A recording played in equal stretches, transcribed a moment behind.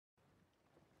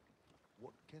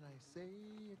What can I say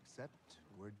except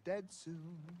we're dead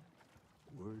soon?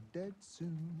 We're dead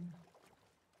soon.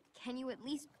 Can you at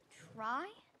least try?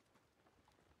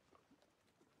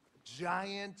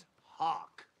 Giant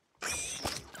hawk.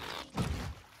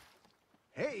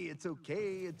 Hey, it's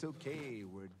okay, it's okay.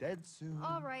 We're dead soon.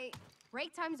 All right,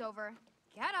 break time's over.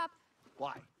 Get up.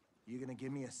 Why? You gonna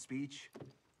give me a speech?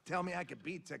 Tell me I could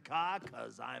beat Taka,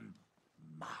 'cause I'm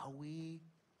Maui?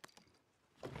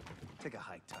 Take a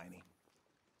hike, Tiny.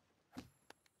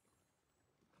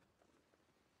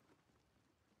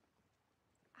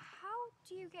 How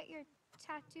do you get your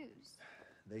tattoos?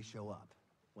 They show up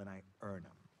when I earn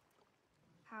them.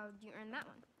 How do you earn that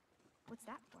one? What's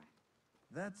that for?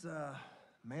 That's,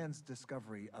 man's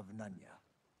discovery of Nunya.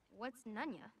 What's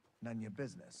Nunya? Nunya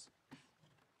business.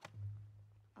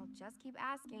 I'll just keep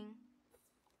asking.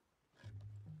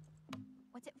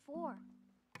 What's it for?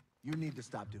 You need to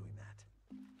stop doing that.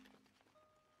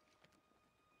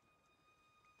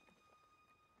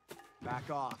 Back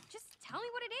off. Just tell me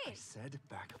what it I is. said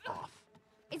back off.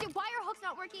 Is it why your hook's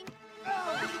not working?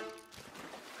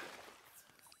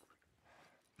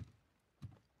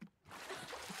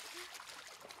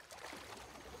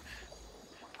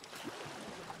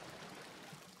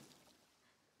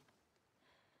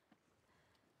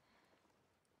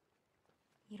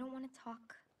 You don't want to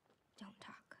talk? Don't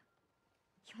talk.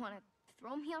 You want to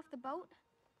throw me off the boat?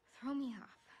 Throw me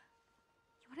off.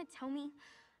 You want to tell me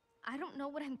I don't know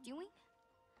what I'm doing?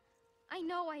 I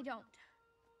know I don't.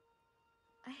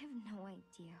 I have no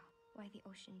idea why the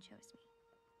ocean chose me.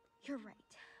 You're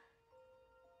right.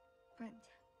 But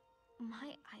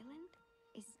my island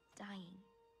is dying.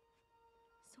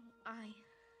 So I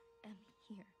am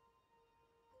here.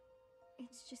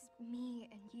 It's just me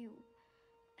and you.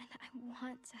 And I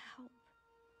want to help.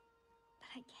 But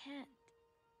I can't.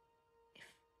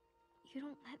 If you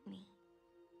don't let me.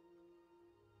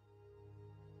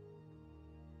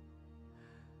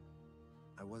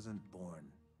 I wasn't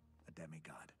born a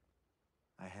demigod.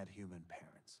 I had human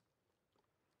parents.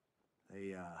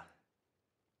 They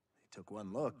took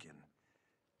one look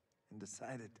and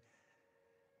decided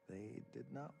they did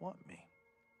not want me.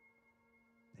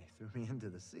 They threw me into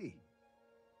the sea,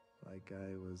 like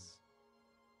I was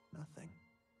nothing.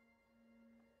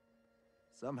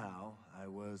 Somehow, I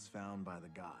was found by the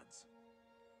gods.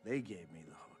 They gave me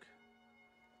the hook.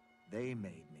 They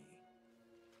made me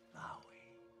Maui.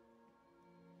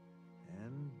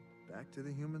 And back to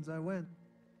the humans I went.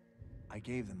 I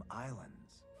gave them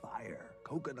islands, fire,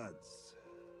 coconuts.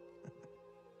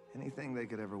 Anything they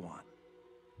could ever want.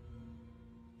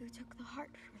 You took the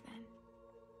heart for them.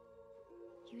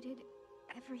 You did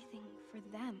everything for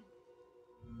them.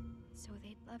 So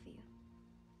they'd love you.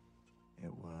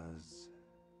 It was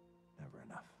never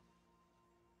enough.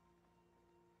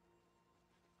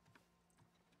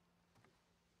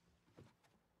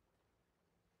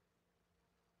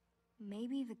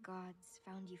 Maybe the gods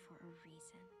found you for a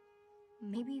reason.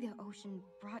 Maybe the ocean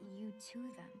brought you to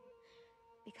them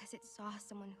because it saw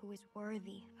someone who is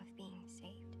worthy of being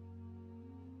saved.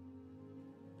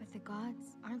 But the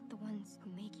gods aren't the ones who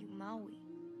make you Maui.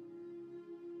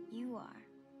 You are.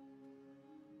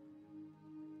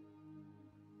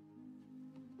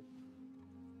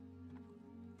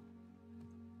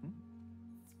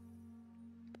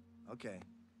 Okay,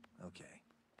 okay.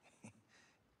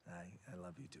 I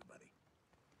love you too, buddy.